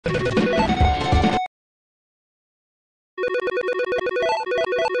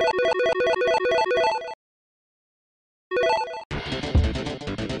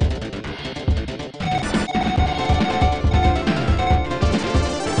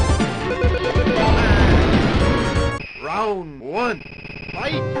Round one.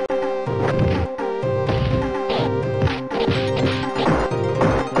 Fight!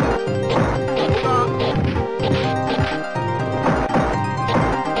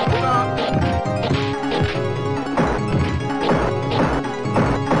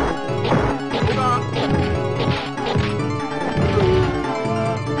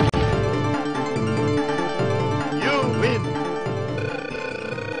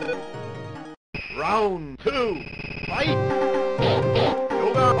 Round two, fight!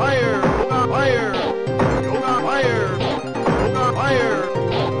 Yoga fire! Yoga fire! Yoga fire! Yoga fire!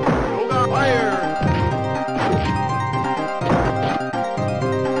 Yoga fire!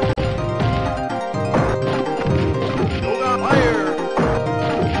 Yoga fire!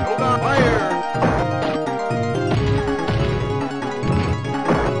 Yoga fire!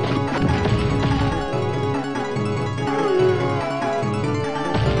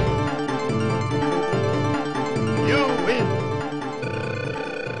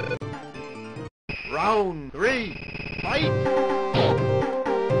 Round three, fight!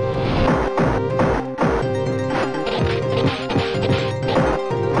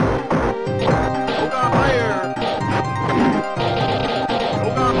 Yoga fire!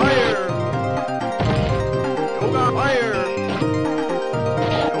 Yoga fire! Yoga fire! Yoga fire!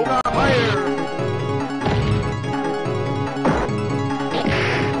 Yoga fire!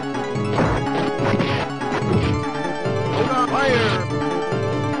 Fire!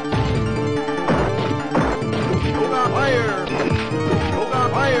 Yoga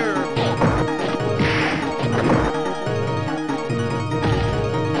fire!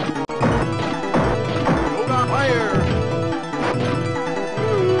 Yoga fire!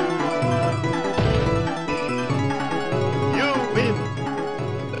 You win!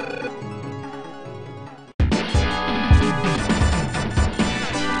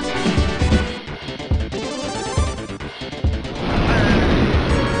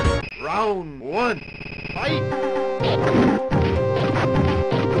 Round one, fight!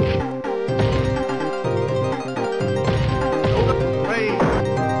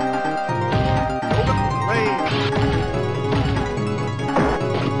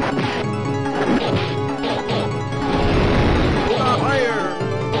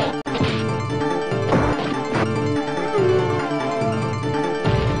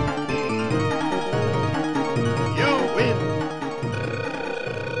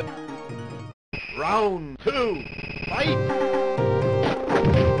 Round two, fight!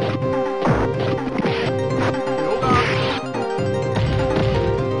 Yoga!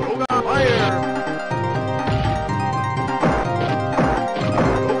 Yoga fire!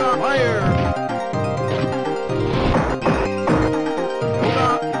 Yoga fire! Yoga,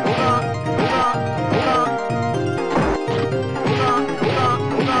 yoga, yoga, yoga! Yoga, yoga,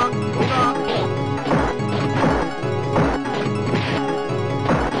 yoga,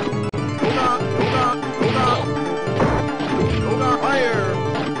 yoga! Yoga fire!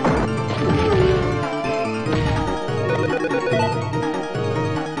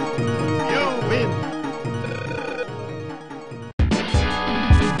 You win!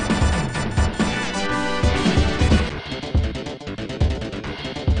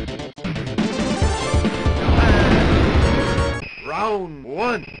 Round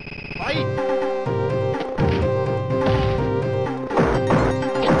one, fight!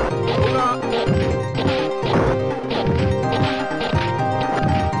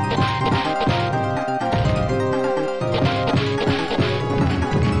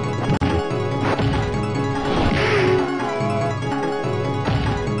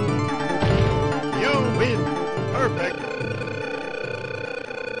 Perfect.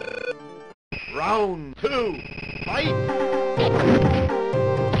 Round two, fight!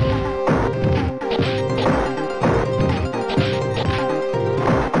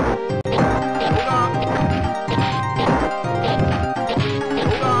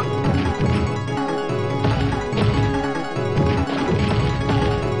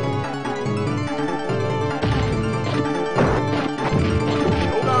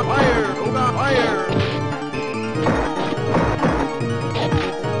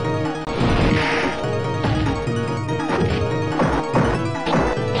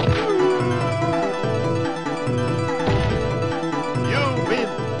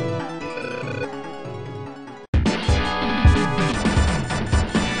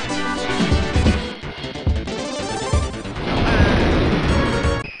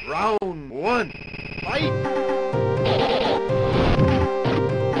 Round one, fight!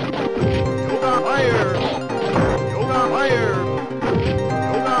 Yoga fire! Yoga fire!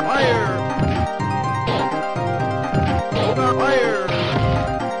 Yoga fire! Yoga fire!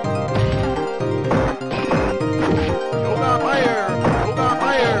 Yoga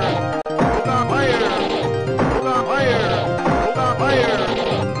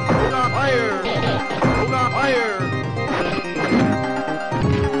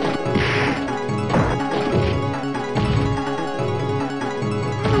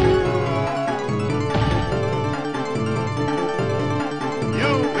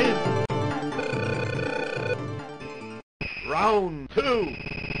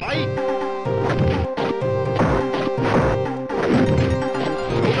Fight!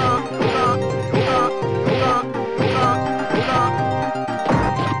 Yoga, yoga, yoga, yoga, yoga, yoga.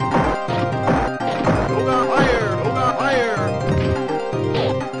 Yoga fire, yoga fire.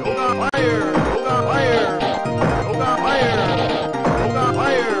 Yoga fire, yoga fire.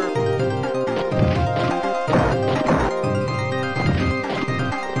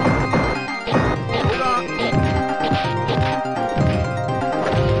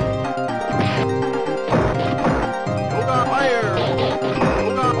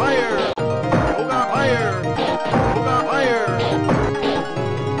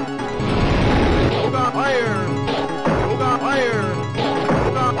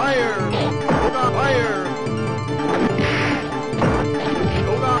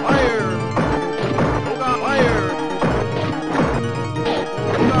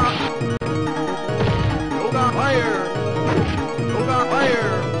 Yoga fire, yoga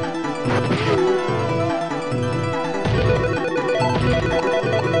fire.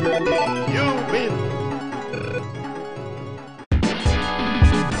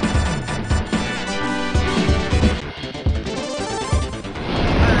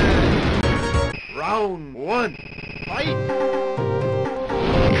 Round one, fight!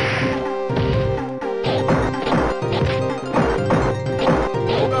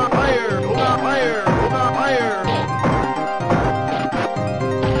 Yoga fire, yoga fire, yoga fire.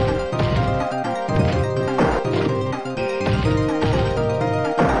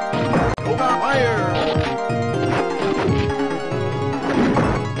 Yoga fire.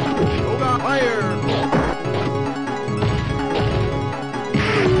 Yoga fire.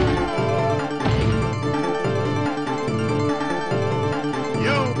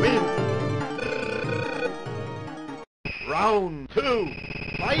 Round two,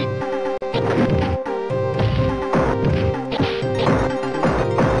 fight!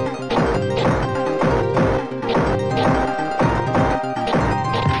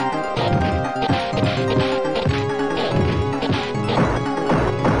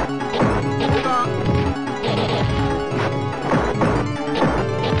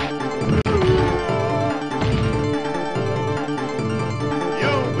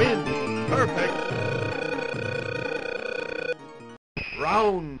 You win! Perfect!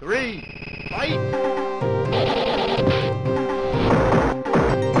 Round three, fight!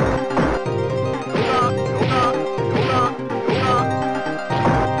 Yoga, yoga, yoga, yoga.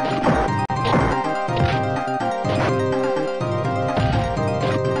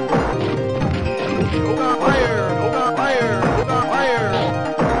 Yoga fire, yoga fire, yoga fire.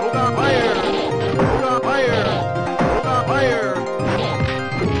 Yoga fire, yoga fire, yoga fire.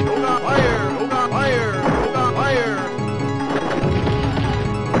 Yoga fire, yoga fire, yoga fire.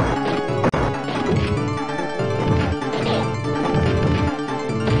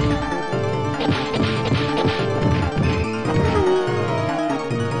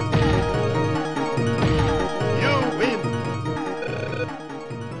 You win!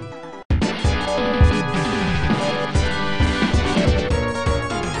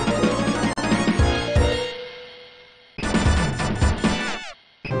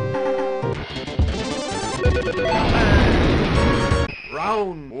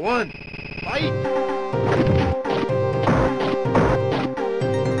 Round one, fight!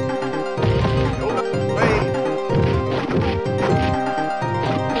 Yoga fade.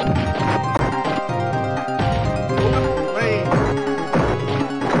 Yoga fade.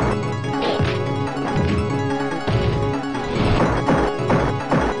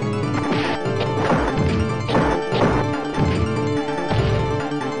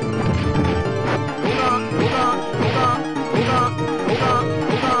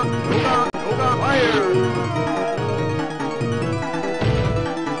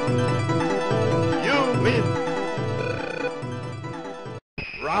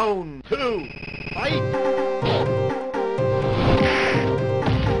 Round two, fight!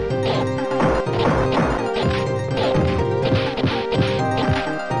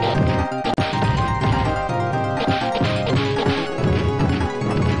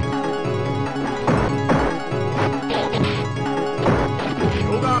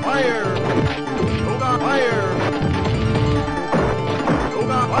 Yoga fire! Yoga fire!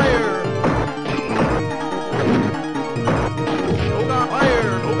 Yoga fire! Yoga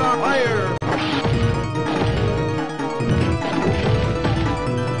fire! Yoga fire!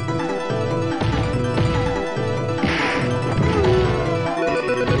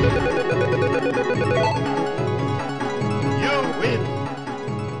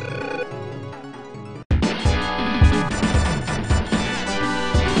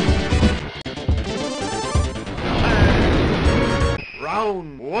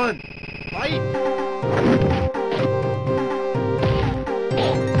 one, fight!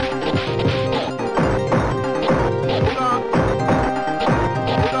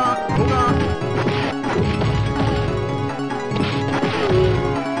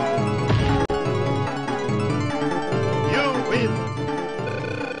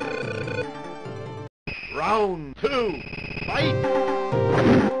 Round two, fight!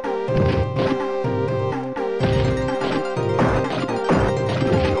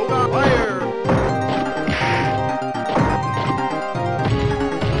 Yoga fire!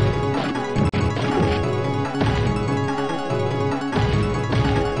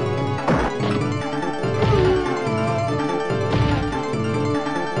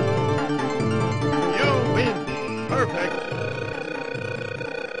 You win! Perfect!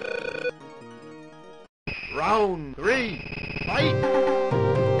 Round three, fight!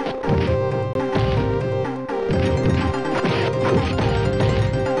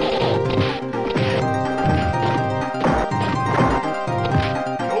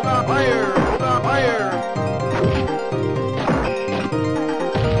 Yoga fire! Yoga fire!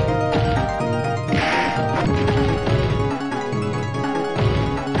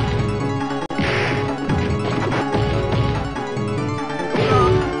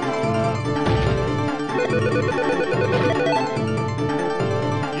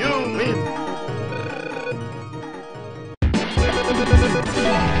 You win!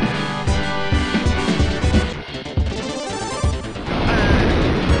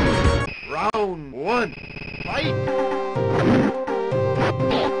 Round one, fight!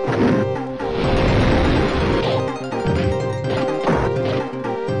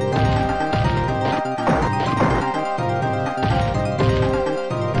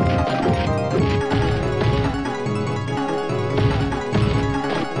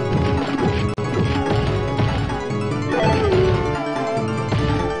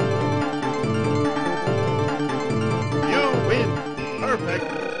 You win! Perfect!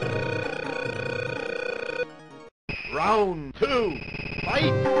 Round two,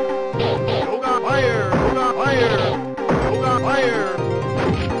 fight! Yoga fire! Yoga fire! Yoga fire!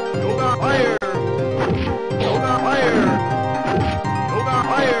 Yoga fire! Yoga fire! Yoga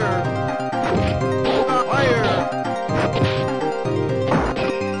fire! Yoga fire!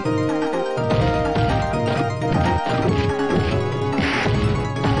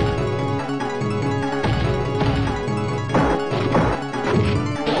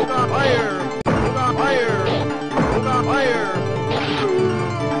 Yoga fire! Yoga fire! Yoga fire!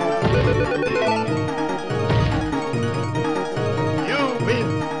 You win!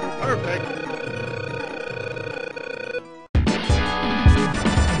 Perfect!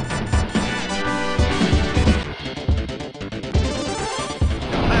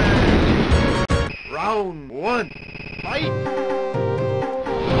 Round one, fight!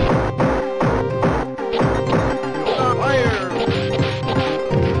 Yoga fire!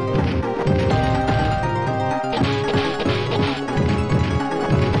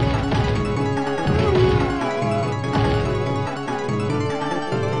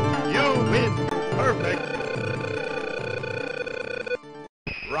 You win! Perfect!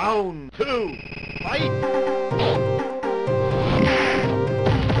 Round two, fight!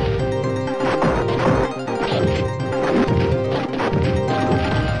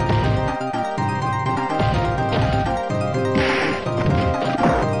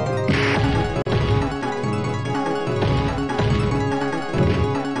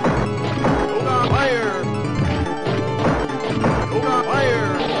 Yoga fire! Yoga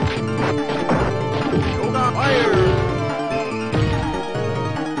fire! Yoga fire!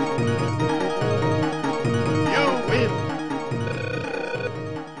 You win!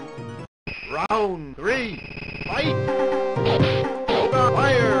 Round three, fight! Yoga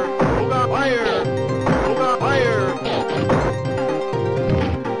fire! Yoga fire! Yoga fire!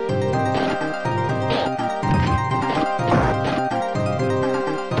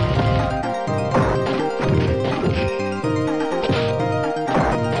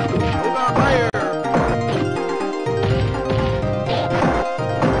 Yoga fire!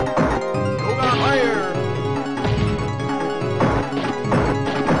 Yoga fire!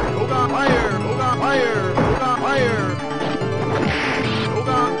 Yoga fire! Yoga fire! Yoga fire!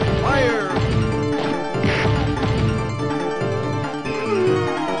 Yoga fire!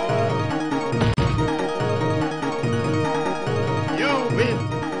 You win!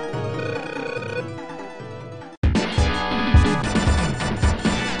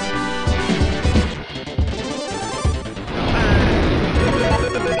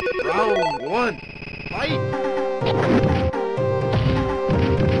 Round one, fight!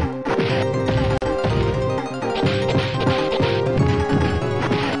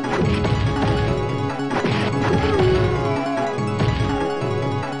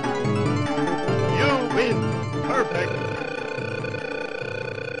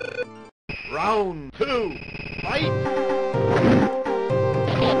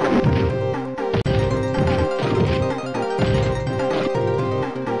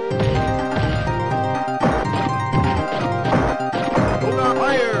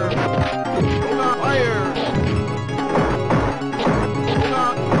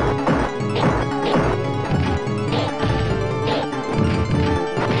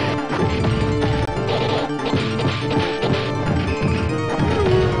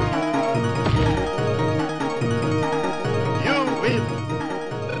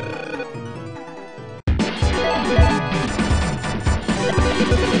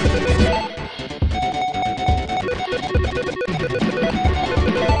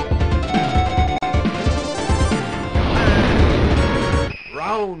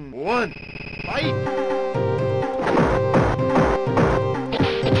 Round one. Fight!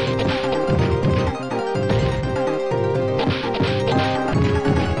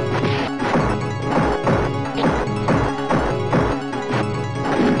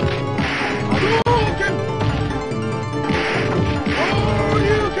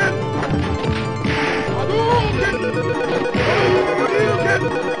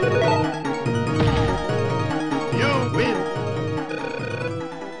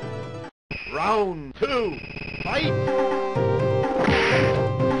 Round two, fight!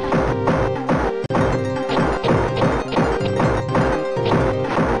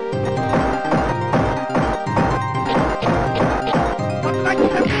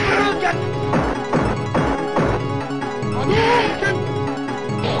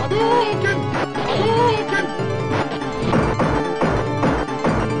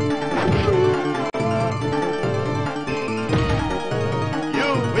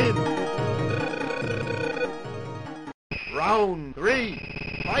 Round three,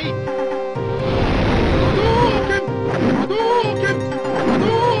 fight! Hadouken! Hadouken!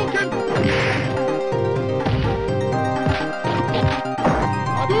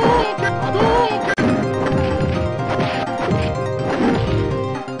 Hadouken! Hadouken! Hadouken!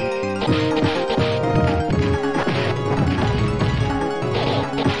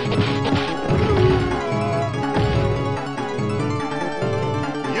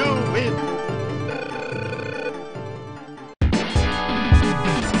 You win!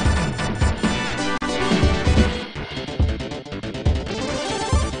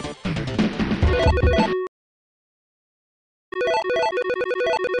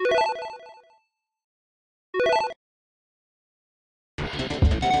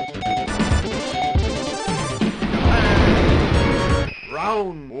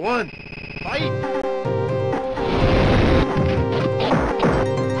 Round one, fight!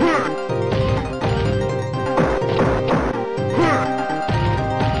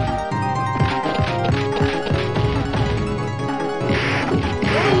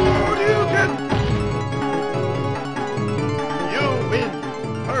 You win!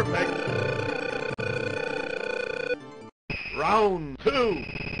 Perfect! Round two,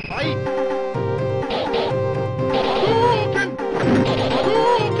 fight! Hadouken!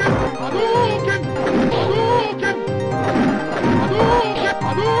 Hadouken! Hadouken! Hadouken! Hadouken! Hadouken!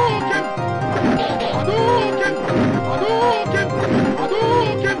 Hadouken! Hadouken! Hadouken!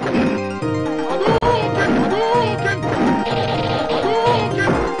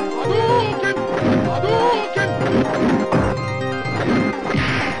 Hadouken! Hadouken! Hadouken! Hadouken!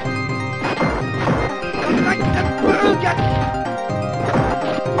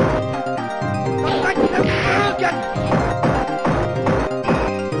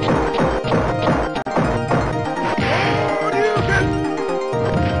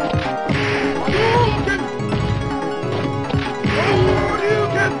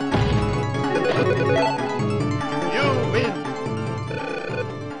 You win!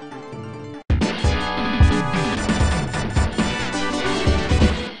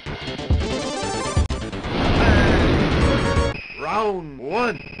 Round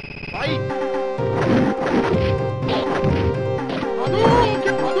one, fight!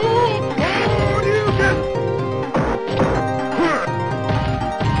 Hadouken! Hadouken! Hadouken!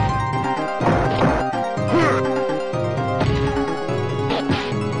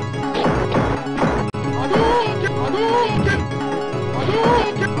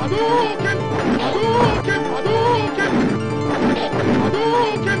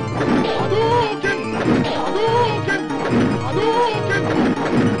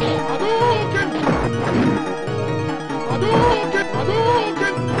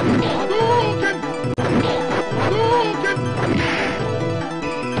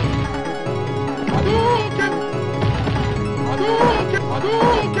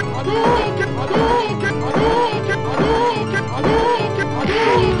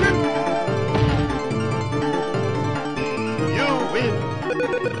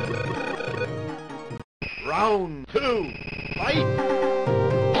 Round two, fight!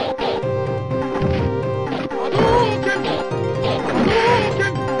 Hadouken!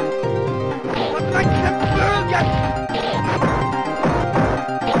 Hadouken! What like the burger?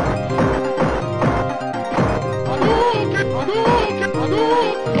 Hadouken! Hadouken! Hadouken!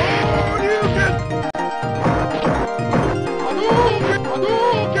 Hadouken! Hadouken!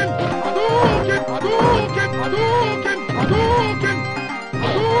 Hadouken! Hadouken! Hadouken! Hadouken! Hadouken!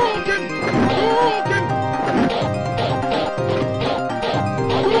 Hadouken!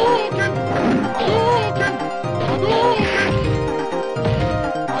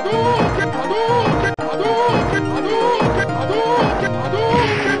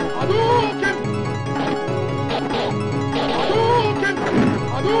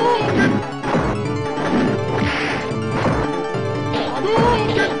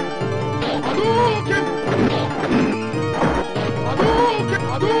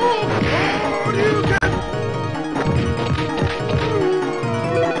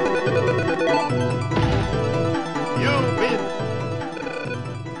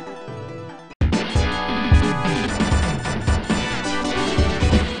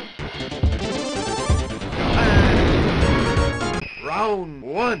 Round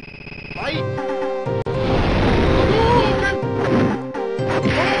one. Fight!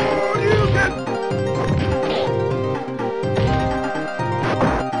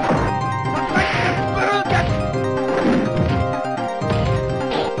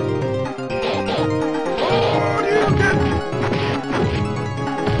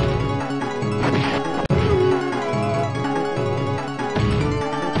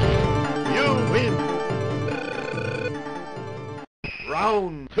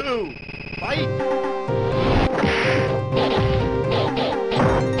 Round two, fight!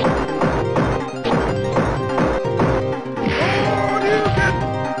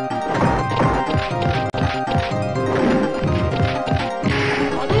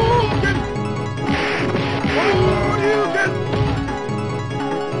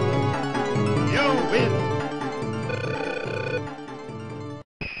 You win!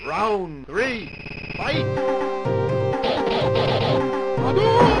 Round three, fight!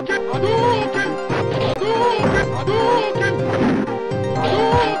 Hadouken! Hadouken! Hadouken! Hadouken!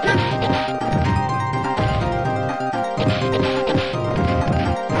 Hadouken!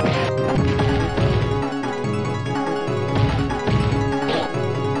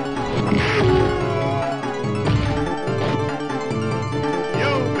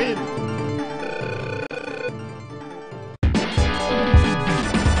 You win!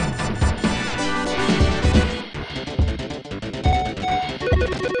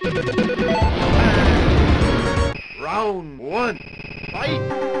 Round one, fight!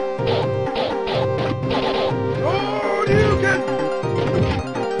 Hadouken!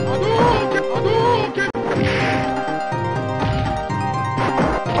 Hadouken!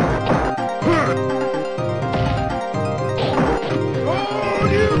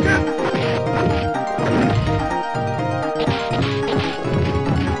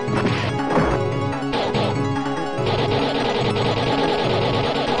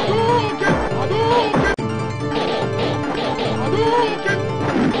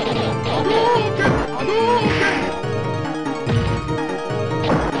 Hadouken! Hadouken!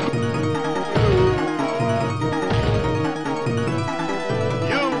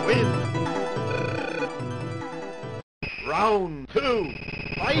 Round two,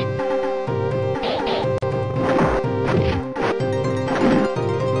 fight!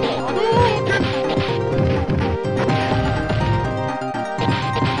 Hadouken!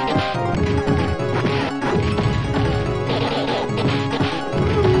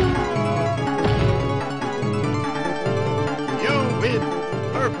 You win!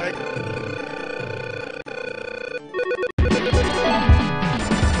 Perfect!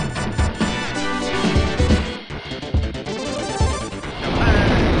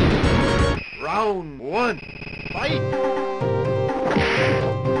 Round one, fight!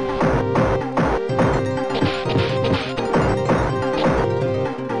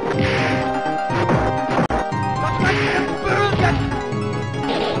 Hadouken! Hadouken!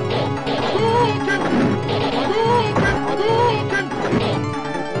 Hadouken!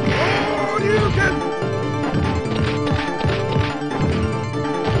 Hadouken!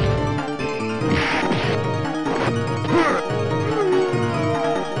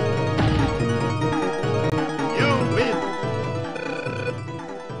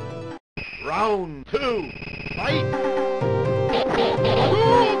 Round two, fight!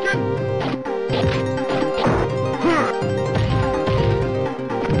 Hadouken!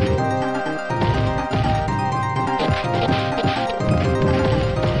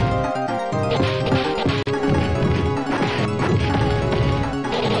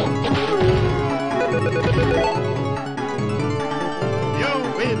 You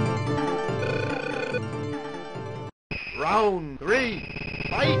win! Round three,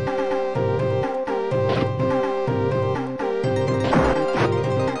 fight!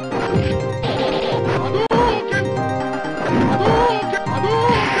 Hadouken!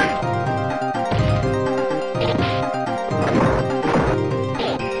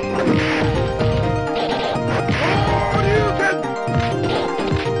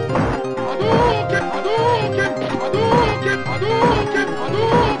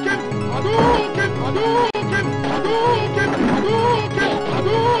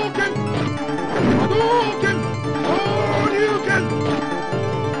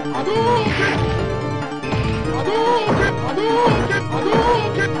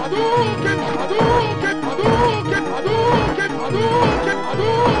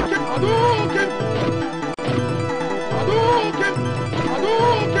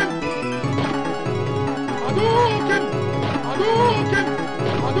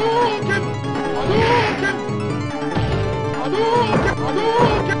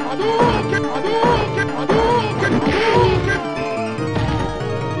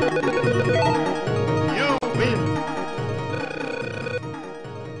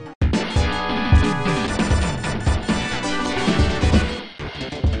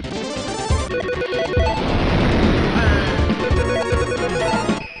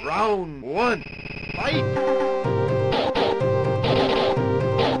 one, fight!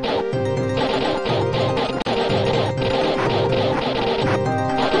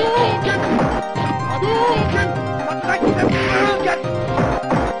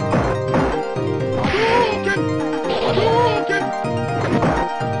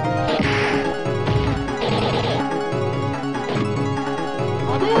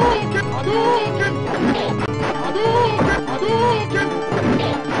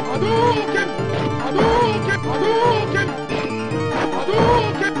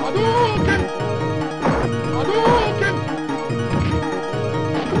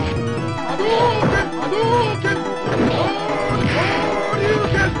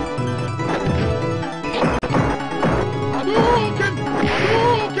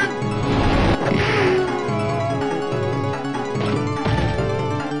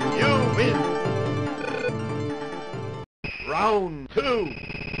 Round two,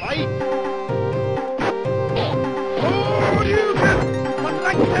 fight! Oh, you can! But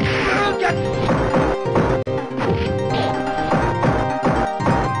like the get!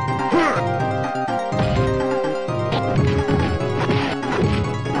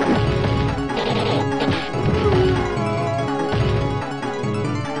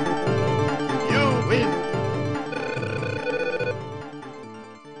 You win!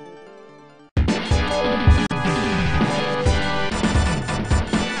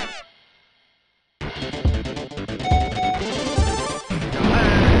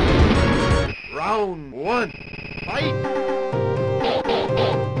 Round one, fight!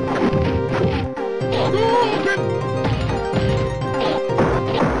 Hadouken!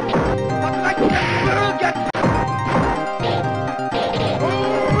 But like that will get!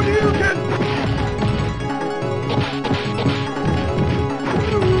 Oh, you can!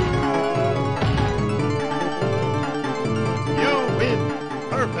 You win!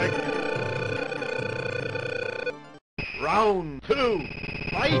 Perfect! Round two,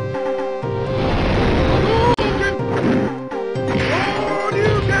 fight!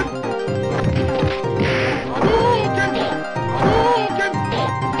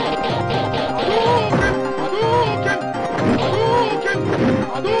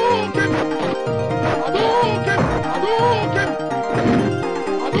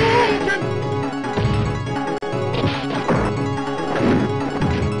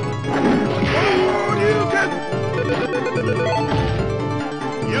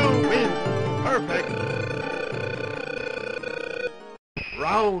 You win! Perfect!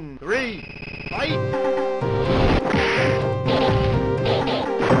 Round three, fight!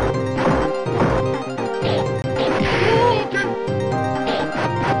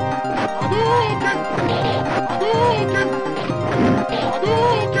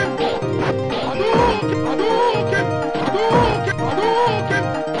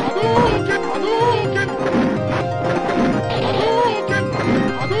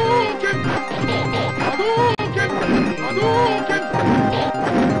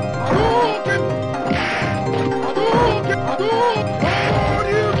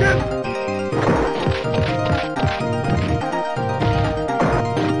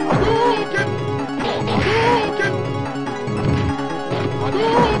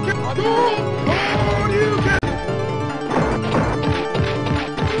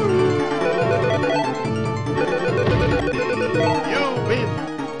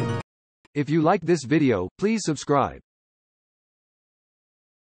 If you like this video, please subscribe.